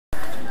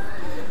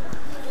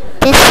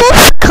This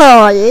is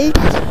called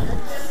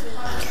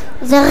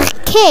the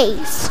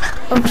case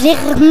of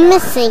the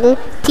missing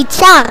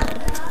teacher.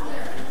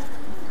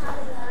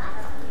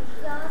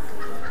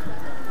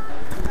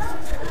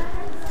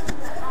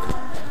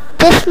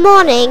 This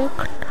morning,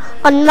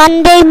 on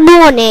Monday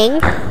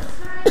morning,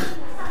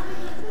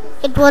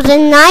 it was a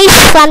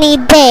nice sunny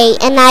day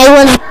and I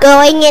was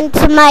going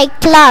into my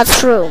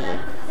classroom.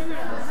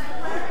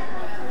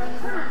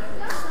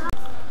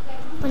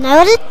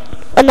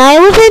 When I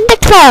was in the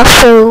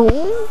classroom,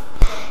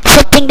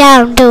 sitting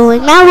down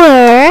doing my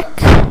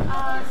work,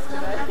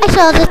 I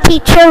saw the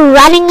teacher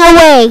running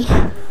away.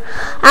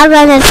 I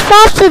ran as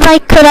fast as I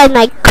could and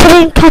I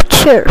couldn't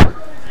catch her.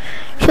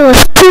 She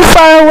was too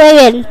far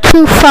away and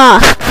too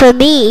fast for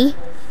me.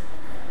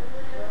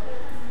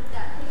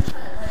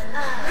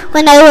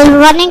 When I was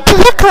running to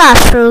the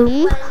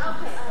classroom,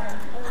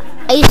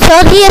 I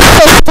saw the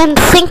assistant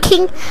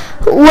thinking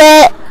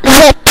where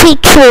the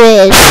teacher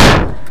is.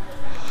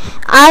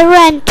 I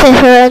ran to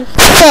her and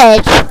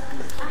said,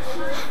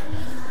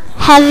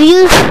 "Have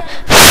you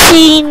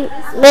seen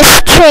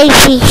Miss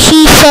Tracy?"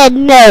 She said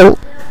no.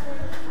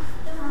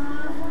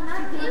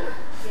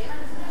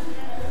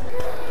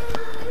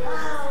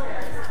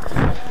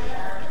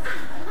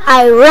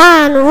 I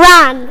ran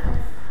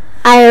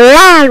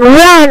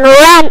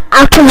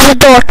out of the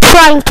door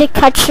trying to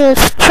catch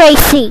Miss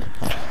Tracy,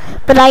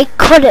 but I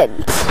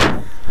couldn't.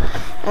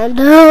 And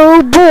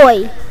oh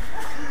boy,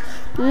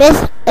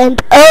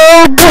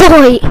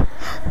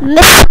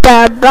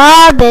 Mr.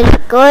 Bob is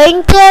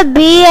going to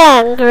be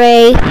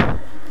angry.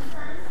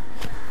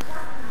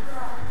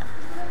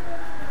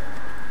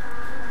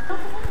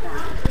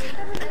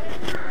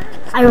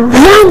 I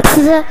ran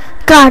to the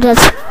guard as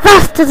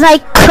fast as I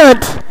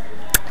could.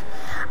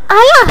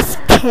 I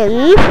asked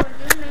him,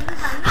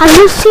 "Have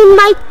you seen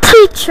my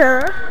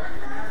teacher?"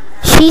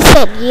 She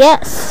said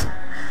yes.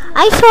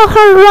 I saw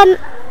her run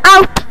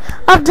out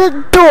of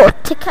the door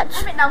to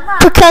catch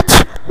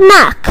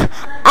Mac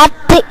at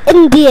the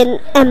Indian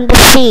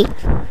embassy.